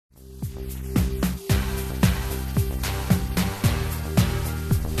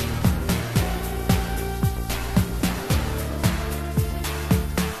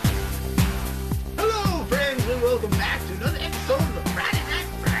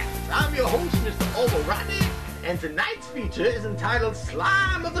Rodney, and tonight's feature is entitled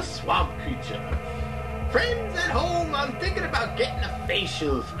Slime of the Swamp Creature. Friends at home, I'm thinking about getting a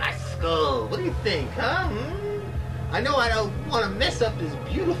facial for my skull. What do you think, huh? I know I don't want to mess up this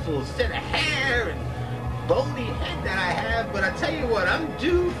beautiful set of hair and bony head that I have, but I tell you what, I'm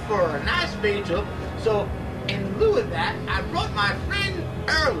due for a nice facial. So in lieu of that, I brought my friend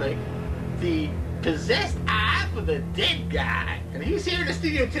Ehrlich, the possessed eye for the dead guy. And he's here in the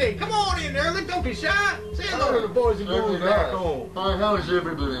studio today. Come on in, Ehrlich, don't be shy. Say hello to the boys and girls back home. How is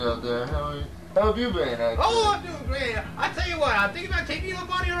everybody out there? How have you been? Oh, I'm doing great. I tell you what, I'm thinking about taking you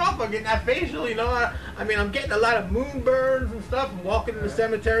up on your offer, getting that facial, you know. I mean, I'm getting a lot of moonburns and stuff, and walking in the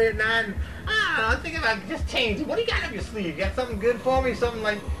cemetery at night. And, I don't know, I'm thinking about just changing. What do you got up your sleeve? You got something good for me? Something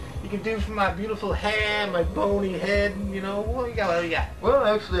like you can do for my beautiful hair, my bony head, you know? What do you got? What do you got? Well,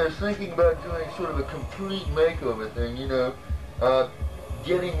 actually, I was thinking about doing sort of a complete makeover thing, you know.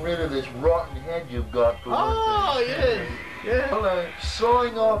 Getting rid of this rotten head you've got for one thing. Yeah. Well,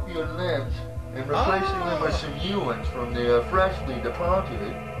 sawing off your limbs and replacing them with some new ones from the freshly departed.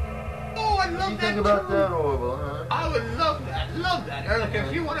 Oh, I love that. What do you think about that, Orville, huh? I would love that. Ehrlich,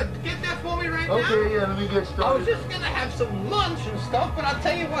 if you want to get that for me right now. Okay, yeah, let me get started. I was just going to have some lunch and stuff, but I'll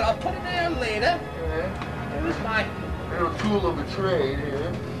tell you what, I'll put it there later. Yeah. It was my little tool of the trade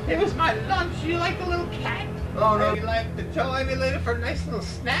here. It was my lunch. You like the little cat? Oh, no. You like to join me later for a nice little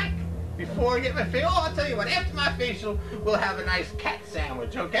snack? Before I get my facial, I'll tell you what, after my facial, we'll have a nice cat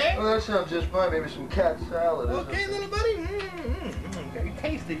sandwich, okay? Well, that sounds just fine. Maybe some cat salad. Okay, little buddy? Very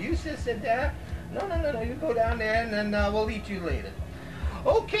tasty. You just sit there. No. You go down there, and then we'll eat you later.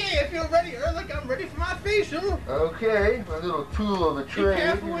 Okay, if you're ready, Ehrlich, I'm ready for my facial. Okay, my little tool of the trade. Be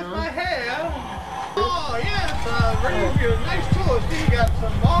careful with my hair. Oh, yes, ready for your nice tool. See, you got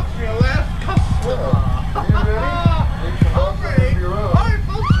some marks for your last customer. You ready? I'm ready. All right,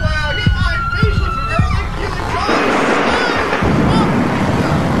 folks, get my facial from Ehrlich. You enjoy.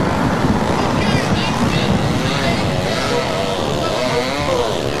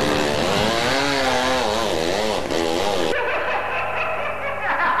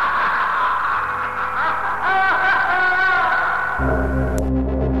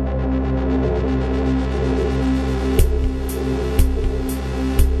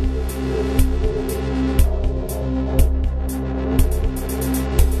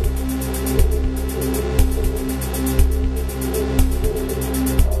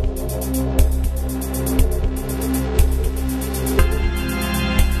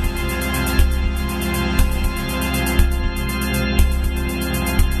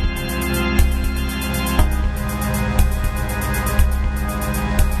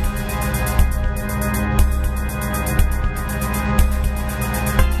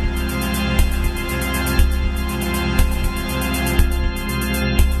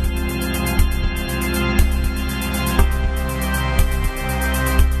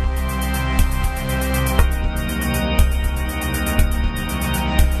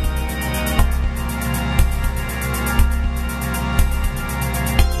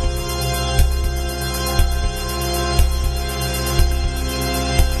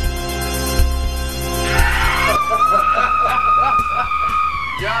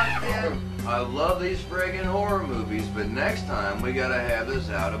 I love these friggin' horror movies, but next time we gotta have this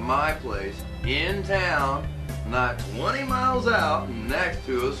out of my place, in town, not 20 miles out, next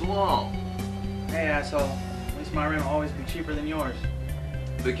to a swamp. Hey, asshole. At least my rent will always be cheaper than yours.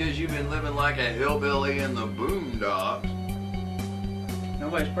 Because you've been living like a hillbilly in the boondocks.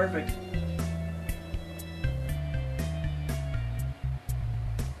 Nobody's perfect.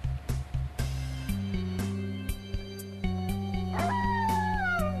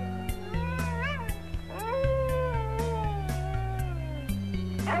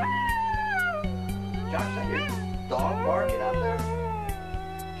 Josh, is that your dog barking out there?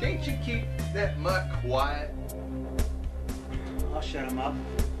 Can't you keep that mutt quiet? I'll shut him up.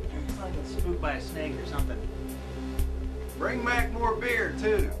 He's probably been spooked by a snake or something. Bring back more beer,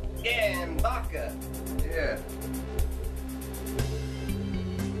 too. Yeah, and vodka. Yeah.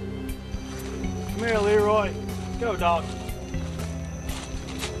 Come here, Leroy. Let's go, dog.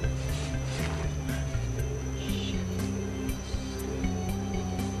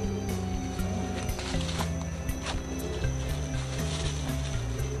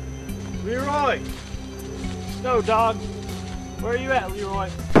 Leroy! Let's go, dog. Where are you at, Leroy?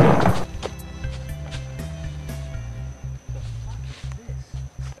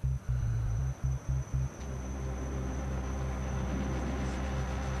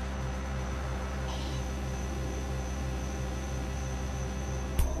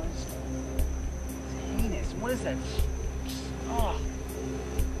 What is that? Oh.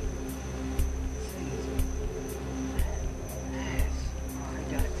 This thing is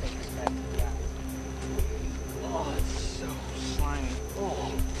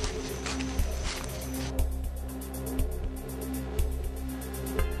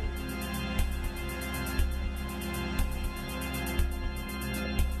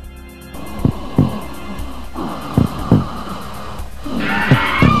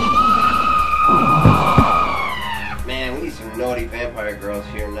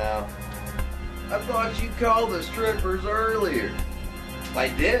here now. I thought you called the strippers earlier. I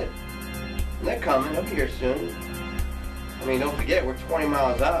did. And they're coming. They'll be here soon. I mean, don't forget, we're 20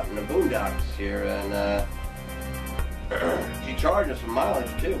 miles out in the boondocks here, and, she charged us some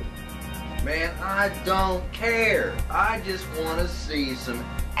mileage, too. Man, I don't care. I just want to see some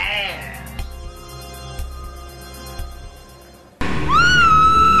ass.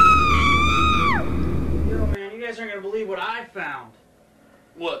 Yo, man, you guys aren't gonna believe what I found.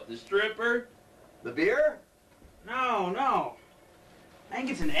 What, the stripper? The beer? No. I think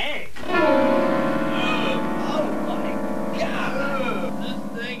it's an egg. Oh my God!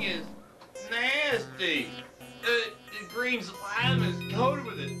 This thing is nasty. The green slime is coated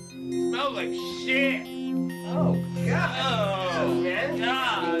with it. Smells like shit. Oh God! Oh, man!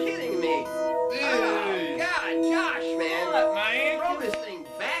 God. Are you kidding me? Oh God, Josh, man! What, man? Throw this thing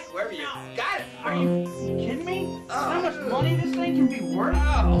back wherever you got it Are from. you kidding me? You know how much money this thing can be worth?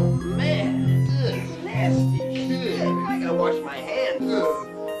 Oh man! Ugh, nasty shit! I gotta wash my hands.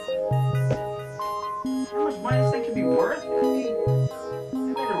 How much money this thing can be worth? I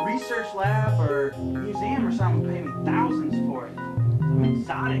mean, like a research lab or a museum or something would pay me thousands for it. Something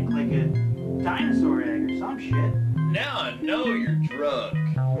exotic, like a dinosaur egg or some shit. Now I know you're drunk.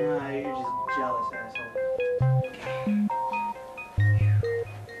 Nah, you're just jealous, asshole.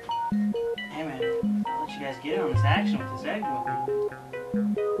 Hey man, I'll let you guys get in on this action with this egg with me.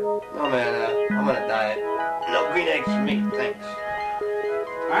 No man, I'm on a diet. No green eggs for me, thanks.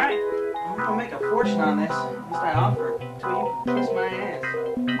 Alright, I'm gonna make a fortune on this. At least I offer till you kiss my ass.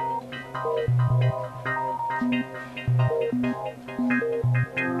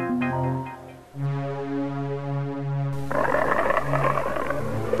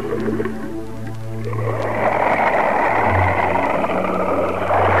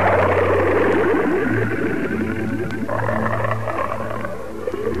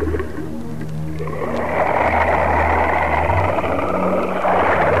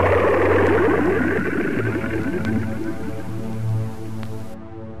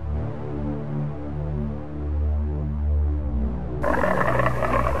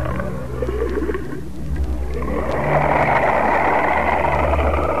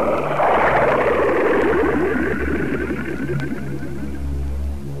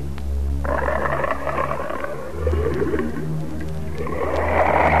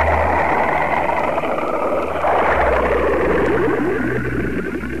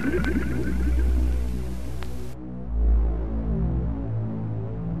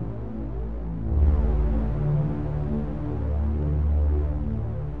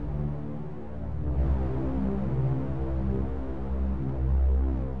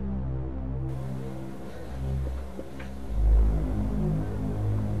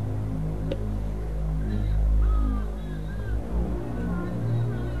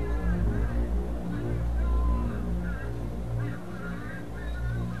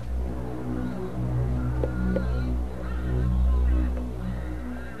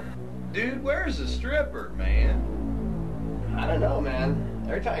 Dude, where's the stripper, man? I don't know, man.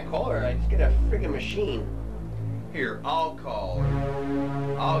 Every time I call her, I just get a friggin' machine. Here, I'll call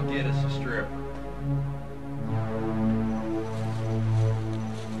her. I'll get us a stripper.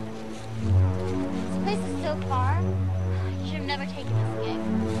 This place is so far. I should have never taken this gig.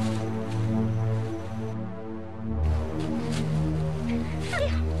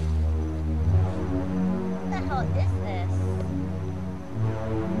 What the hell is this?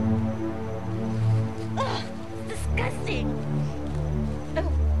 Ugh, it's disgusting.